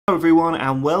Hello everyone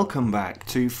and welcome back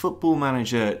to Football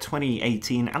Manager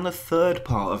 2018 and the third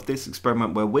part of this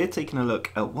experiment where we're taking a look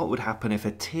at what would happen if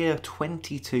a tier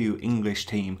 22 English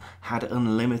team had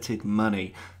unlimited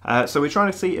money. So we're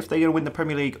trying to see if they're going to win the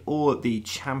Premier League or the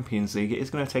Champions League. It is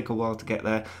going to take a while to get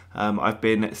there. I've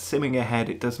been simming ahead.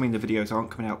 It does mean the videos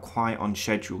aren't coming out quite on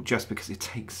schedule just because it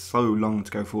takes so long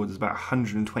to go forward. There's about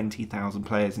 120,000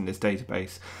 players in this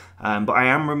database. But I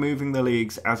am removing the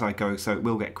leagues as I go, so it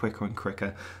will get quicker and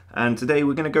quicker. And today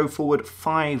we're going to go forward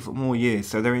 5 more years.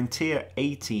 So they're in tier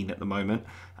 18 at the moment.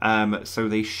 So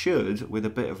they should, with a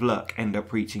bit of luck, end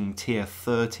up reaching tier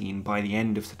 13 by the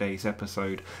end of today's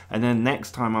episode. And then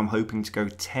next time I'm hoping to go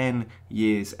 10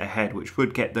 years ahead, which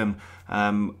would get them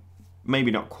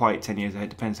maybe not quite 10 years ahead,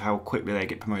 depends how quickly they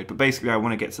get promoted. But basically I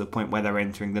want to get to the point where they're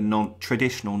entering the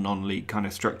traditional non-league kind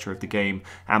of structure of the game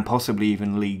and possibly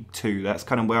even League 2. That's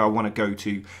kind of where I want to go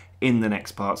to in the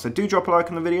next part. So do drop a like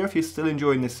on the video if you're still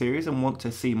enjoying this series and want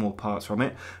to see more parts from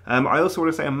it. I also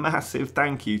want to say a massive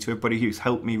thank you to everybody who's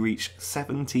helped me reach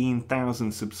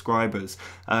 17,000 subscribers.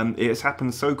 It has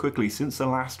happened so quickly. Since the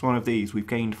last one of these, we've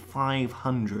gained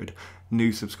 500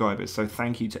 new subscribers, so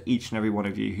thank you to each and every one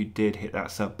of you who did hit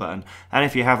that sub button, and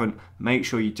if you haven't, make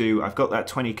sure you do. I've got that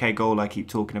 20k goal I keep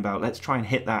talking about. Let's try and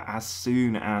hit that as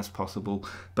soon as possible.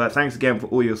 But thanks again for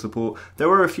all your support. There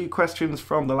were a few questions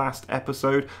from the last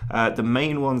episode. The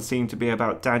main one seemed to be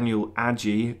about Daniel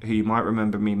Adji, who you might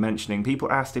remember me mentioning.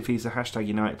 People asked if he's a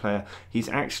 #United player. He's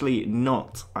actually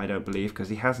not, I don't believe, because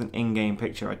he has an in-game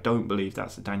picture. I don't believe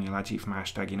that's a Daniel Adji from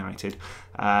 #United.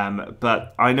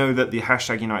 But I know that the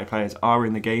 #United players are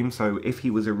in the game, so if he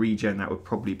was a regen that would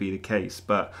probably be the case,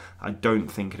 but I don't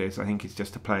think it is. I think he's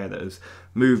just a player that has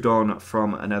moved on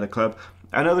from another club.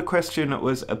 Another question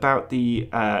was about the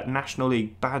National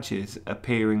League badges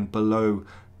appearing below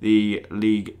the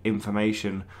league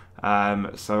information.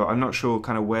 So I'm not sure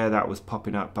kind of where that was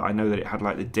popping up, but I know that it had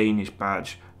like the Danish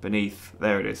badge beneath.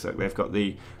 There it is. So they've got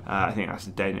the I think that's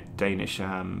the Danish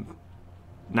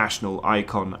national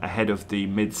icon ahead of the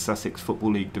Mid-Sussex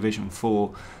Football League Division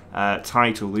 4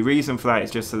 title. The reason for that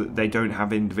is just so that they don't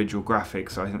have individual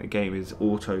graphics, so I think the game is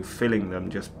auto-filling them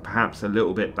just perhaps a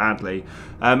little bit badly.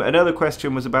 Another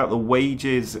question was about the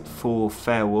wages for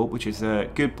Fairwarp, which is a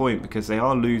good point because they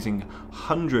are losing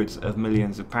hundreds of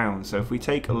millions of pounds. So if we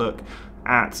take a look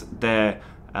at their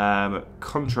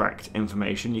contract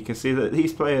information, you can see that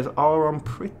these players are on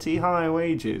pretty high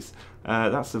wages.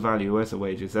 That's the value. Where's the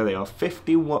wages? There they are.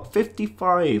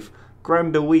 55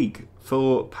 grand a week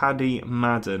for Paddy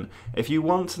Madden. If you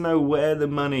want to know where the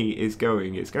money is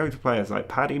going, it's going to players like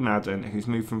Paddy Madden, who's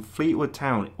moved from Fleetwood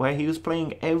Town, where he was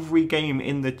playing every game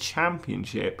in the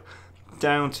Championship,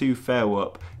 down to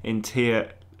Fairwarp in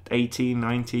tier 18,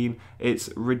 19.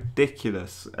 It's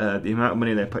ridiculous the amount of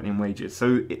money they're putting in wages.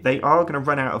 So they are going to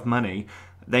run out of money.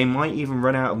 They might even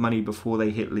run out of money before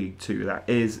they hit League 2. That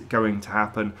is going to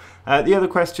happen. The other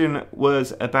question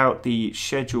was about the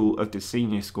schedule of the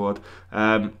senior squad.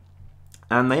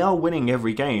 And they are winning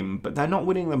every game, but they're not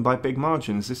winning them by big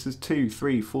margins. This is 2,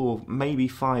 3, 4, maybe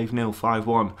 5-0,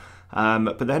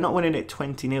 5-1. But they're not winning it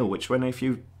 20-0, which when if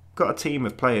you've got a team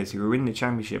of players who are in the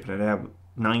Championship and they have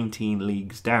 19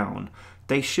 leagues down,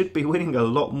 they should be winning a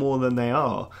lot more than they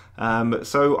are.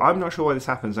 So I'm not sure why this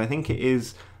happens. I think it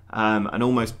is an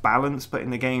almost balance put in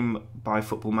the game by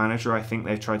Football Manager. I think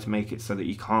they've tried to make it so that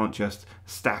you can't just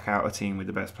stack out a team with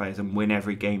the best players and win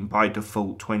every game by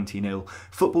default 20-0.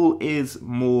 Football is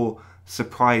more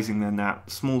surprising than that.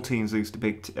 Small teams lose to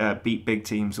beat big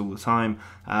teams all the time,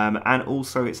 and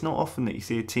also it's not often that you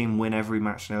see a team win every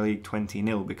match in the league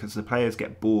 20-0 because the players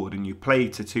get bored and you play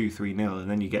to 2-3-0 and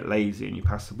then you get lazy and you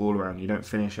pass the ball around, you don't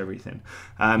finish everything.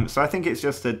 So I think it's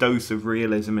just a dose of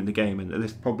realism in the game, and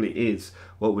this probably is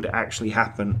what would actually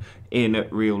happen in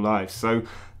real life. So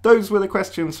those were the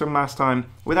questions from last time.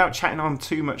 Without chatting on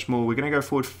too much more, we're going to go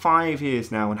forward 5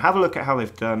 years now and have a look at how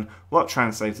they've done, what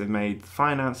transfers they've made,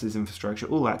 finances, infrastructure,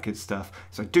 all that good stuff.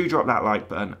 So do drop that like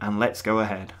button and let's go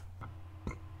ahead.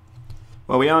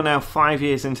 Well, we are now 5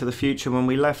 years into the future. When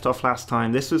we left off last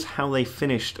time, this was how they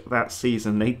finished that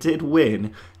season. They did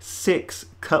win 6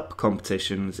 cup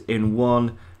competitions in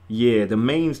 1 year. The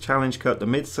Mains Challenge Cup, the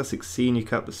Mid-Sussex Senior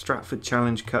Cup, the Stratford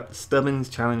Challenge Cup, the Stubbins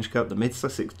Challenge Cup, the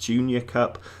Mid-Sussex Junior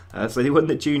Cup. So they won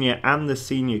the Junior and the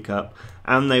Senior Cup,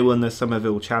 and they won the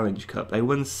Somerville Challenge Cup. They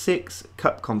won 6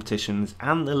 cup competitions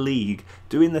and the league,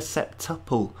 doing the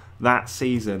septuple that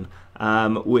season,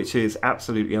 which is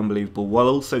absolutely unbelievable, while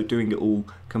also doing it all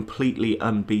completely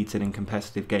unbeaten in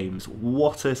competitive games.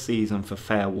 What a season for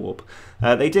Fairwarp.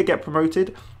 They did get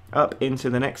promoted up into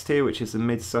the next tier, which is the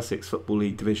Mid-Sussex Football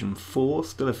League Division 4.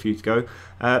 Still a few to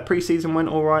go. Pre-season went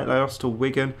alright, they lost to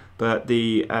Wigan, but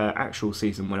the actual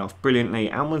season went off brilliantly.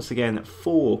 And once again,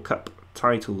 4 cup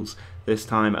titles this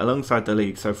time alongside the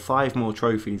league, so 5 more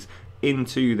trophies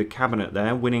into the cabinet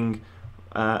there, winning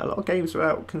a lot of games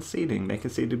without conceding. They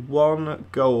conceded 1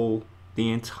 goal the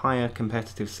entire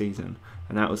competitive season,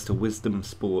 and that was to Wisdom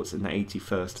Sports in the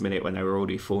 81st minute when they were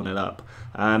already 4-0 up.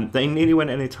 They nearly went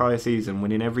an entire season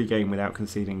winning every game without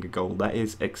conceding a goal. That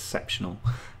is exceptional.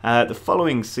 The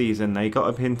following season they got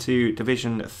up into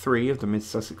Division 3 of the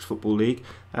Mid-Sussex Football League,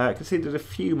 conceded a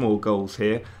few more goals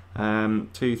here, 2,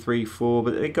 3, 4,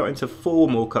 but they got into 4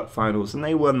 more cup finals and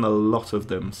they won a lot of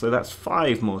them, so that's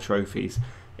 5 more trophies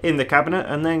in the cabinet.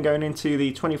 And then going into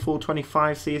the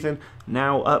 24-25 season,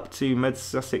 now up to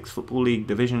Mid-Sussex Football League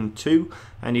Division 2,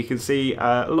 and you can see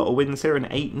a lot of wins here, an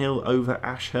 8-0 over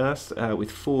Ashurst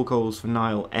with 4 goals for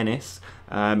Niall Ennis.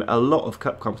 A lot of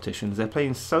cup competitions. They're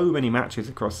playing so many matches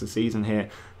across the season here,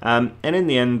 and in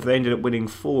the end they ended up winning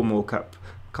 4 more cup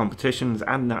competitions,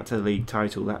 and that's a league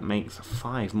title. That makes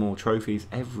 5 more trophies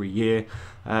every year.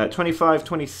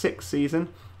 25-26 season,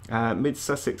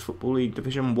 Mid-Sussex Football League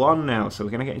Division 1 now, so we're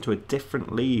going to get into a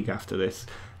different league after this.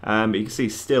 But you can see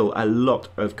still a lot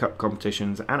of cup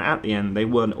competitions, and at the end they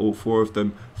won all 4 of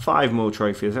them. 5 more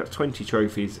trophies, that's 20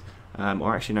 trophies,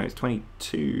 or actually no, it's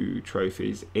 22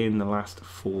 trophies in the last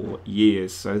 4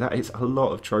 years, so that is a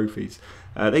lot of trophies.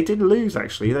 They did lose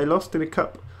actually, they lost in a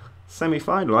cup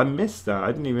semi-final. I missed that,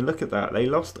 I didn't even look at that. They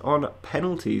lost on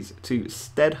penalties to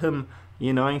Stedham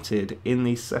United in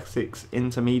the Sussex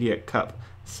Intermediate Cup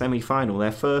semi-final,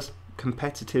 their first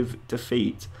competitive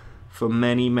defeat for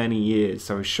many years,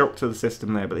 so a shock to the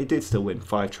system there, but they did still win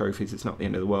 5 trophies. It's not the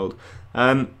end of the world.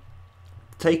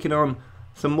 Taking on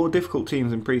some more difficult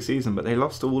teams in pre-season, but they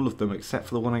lost all of them except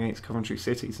for the one against Coventry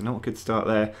City, so not a good start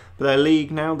there. But their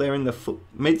league now, they're in the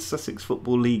Mid-Sussex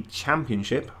Football League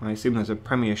Championship. I assume there's a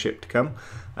Premiership to come,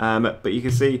 but you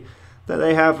can see that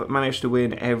they have managed to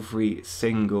win every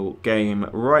single game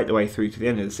right the way through to the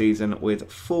end of the season,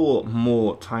 with 4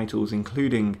 more titles,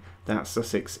 including that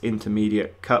Sussex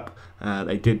Intermediate Cup.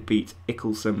 They did beat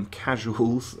Icklesham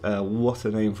Casuals, what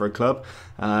a name for a club,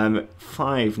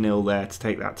 5-0 there to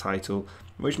take that title,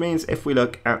 which means if we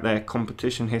look at their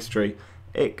competition history,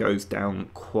 it goes down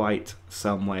quite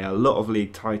some way. A lot of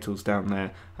league titles down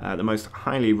there. The most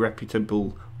highly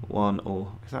reputable one,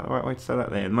 or is that the right way to say that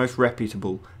there? The most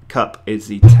reputable cup is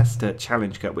the Tester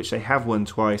Challenge Cup, which they have won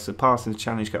twice. The Parsons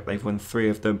Challenge Cup, they've won 3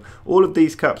 of them. All of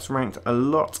these cups ranked a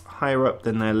lot higher up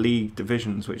than their league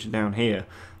divisions, which are down here,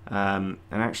 and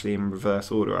actually in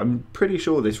reverse order. I'm pretty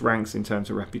sure this ranks in terms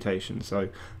of reputation, so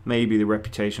maybe the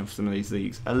reputation for some of these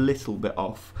leagues a little bit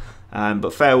off.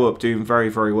 But Fairwarp doing very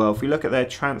well. If we look at their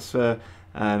transfer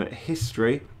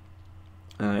history,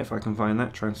 if I can find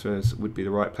that, transfers would be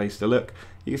the right place to look.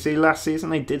 You can see last season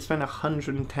they did spend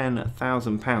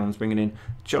 £110,000 bringing in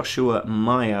Joshua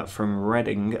Meyer from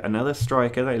Reading, another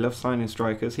striker. They love signing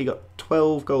strikers. He got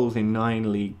 12 goals in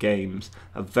 9 league games.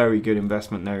 A very good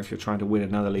investment there if you're trying to win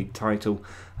another league title.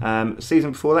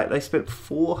 Season before that they spent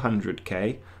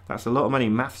 £400k. That's a lot of money.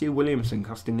 Matthew Williamson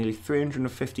costing nearly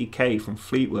 £350k from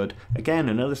Fleetwood. Again,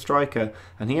 another striker,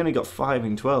 and he only got 5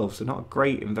 in 12, so not a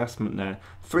great investment there.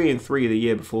 3 in 3 the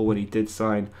year before when he did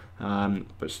sign,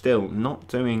 but still not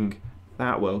doing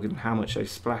that well given how much they've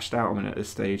splashed out on him at this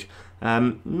stage.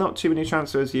 Not too many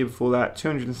transfers the year before that.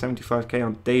 275k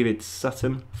on David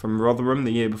Sutton from Rotherham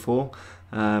the year before.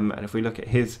 And if we look at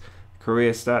his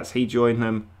career stats, he joined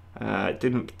them.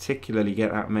 Didn't particularly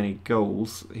get that many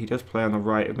goals. He does play on the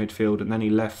right of midfield, and then he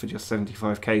left for just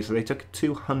 75k, so they took a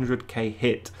 200k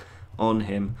hit on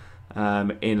him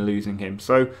in losing him.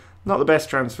 So not the best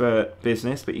transfer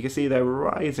business, but you can see they're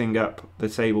rising up the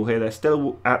table here. They're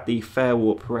still at the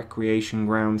Fairwarp Recreation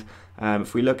Ground.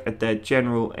 If we look at their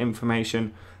general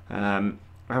information,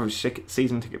 average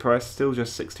season ticket price still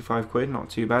just 65 quid, not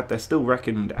too bad. They're still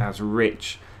reckoned as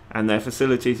rich, and their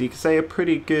facilities, you could say, are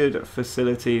pretty good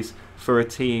facilities for a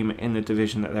team in the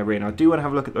division that they're in. I do want to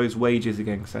have a look at those wages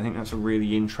again, because I think that's a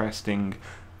really interesting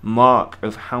mark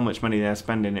of how much money they're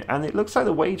spending. And it looks like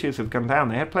the wages have come down.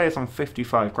 They had players on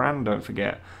 55 grand, don't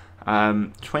forget.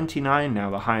 29 now,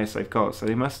 the highest they've got. So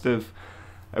they must have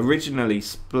originally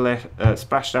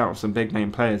splashed out some big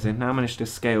name players. They've now managed to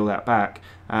scale that back.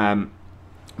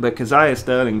 But Keziah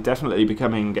Sterling definitely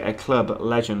becoming a club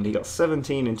legend. He got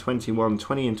 17 in 21,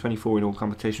 20 in 24 in all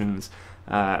competitions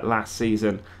last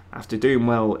season, after doing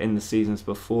well in the seasons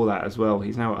before that as well.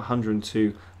 He's now at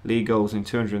 102 league goals in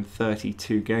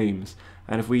 232 games.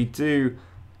 And if we do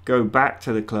go back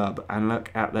to the club and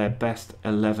look at their best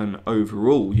 11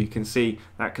 overall, you can see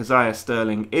that Keziah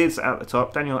Sterling is at the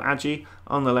top. Daniel Adjei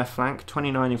on the left flank,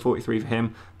 29 in 43 for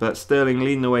him, but Sterling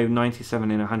leading the way with 97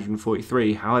 in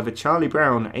 143. However, Charlie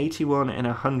Brown, 81 in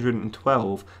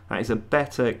 112. That is a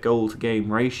better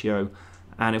goal-to-game ratio.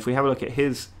 And if we have a look at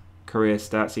his career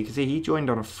stats, you can see he joined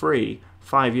on a free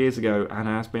 5 years ago and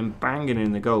has been banging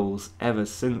in the goals ever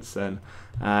since then.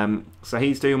 So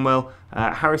he's doing well.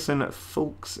 Harrison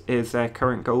Fulks is their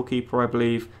current goalkeeper, I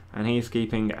believe, and he's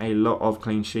keeping a lot of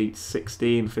clean sheets,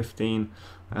 16, 15.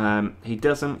 He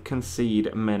doesn't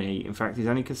concede many. In fact, he's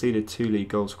only conceded 2 league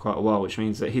goals for quite a while, which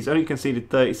means that he's only conceded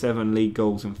 37 league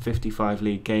goals in 55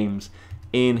 league games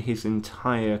in his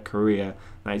entire career.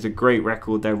 That is a great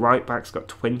record. Their right back's got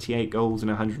 28 goals in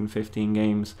 115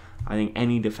 games. I think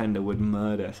any defender would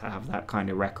murder to have that kind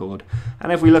of record.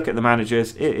 And if we look at the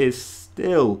managers, it is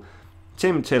still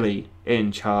Tim Tilley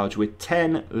in charge with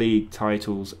 10 league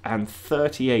titles and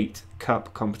 38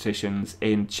 cup competitions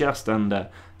in just under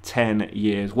 10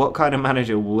 years. What kind of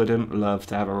manager wouldn't love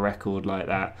to have a record like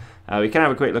that? We can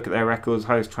have a quick look at their records.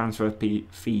 Highest transfer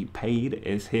fee paid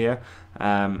is here.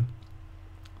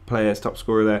 Players, top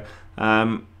scorer there.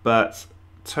 But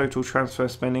total transfer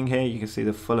spending here, you can see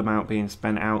the full amount being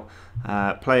spent out.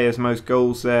 Players, most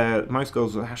goals there. Most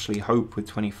goals were Ashley Hope with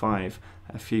 25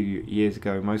 a few years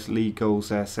ago. Most league goals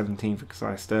there, 17 for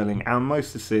Keziah Sterling. And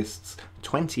most assists,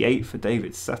 28 for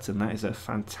David Sutton. That is a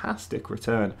fantastic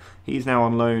return. He's now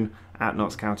on loan at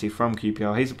Notts County from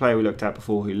QPR. He's a player we looked at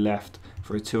before who left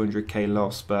for a 200k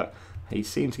loss, but he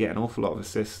seemed to get an awful lot of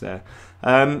assists there.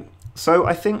 So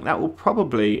I think that will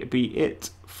probably be it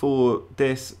for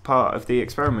this part of the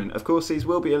experiment. Of course, these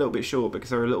will be a little bit short because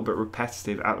they're a little bit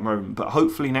repetitive at the moment, but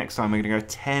hopefully next time we're going to go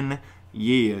 10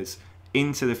 years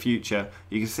into the future.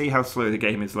 You can see how slow the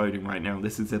game is loading right now.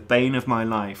 This is the bane of my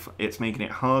life. It's making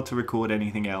it hard to record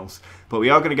anything else. But we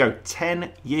are going to go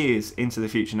 10 years into the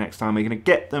future next time. We're going to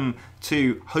get them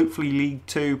to hopefully League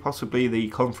 2, possibly the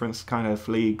conference kind of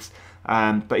leagues.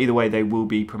 But either way, they will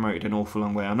be promoted an awful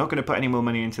long way. I'm not going to put any more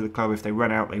money into the club. If they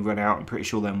run out, they run out. I'm pretty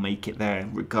sure they'll make it there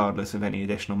regardless of any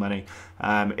additional money.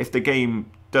 If the game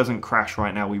doesn't crash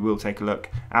right now, we will take a look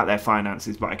at their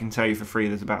finances, but I can tell you for free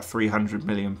there's about £300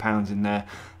 million in there.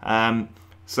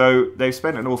 So they've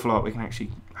spent an awful lot. We can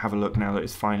actually have a look now that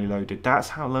it's finally loaded. That's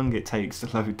how long it takes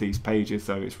to load these pages,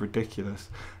 though. It's ridiculous.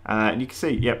 And you can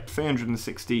see, yep,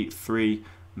 £363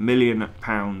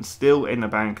 million still in the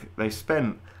bank. They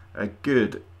spent a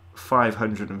good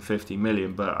 550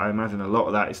 million, but I imagine a lot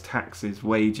of that is taxes,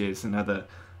 wages and other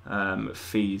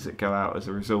fees that go out as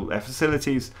a result. Their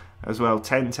facilities as well,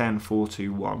 10, 10, 4,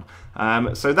 2,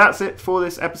 1. So that's it for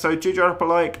this episode. Do drop a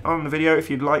like on the video if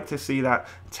you'd like to see that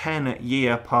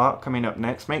 10-year part coming up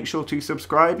next. Make sure to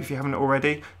subscribe if you haven't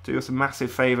already. Do us a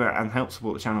massive favour and help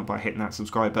support the channel by hitting that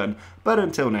subscribe button. But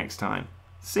until next time,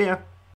 see ya.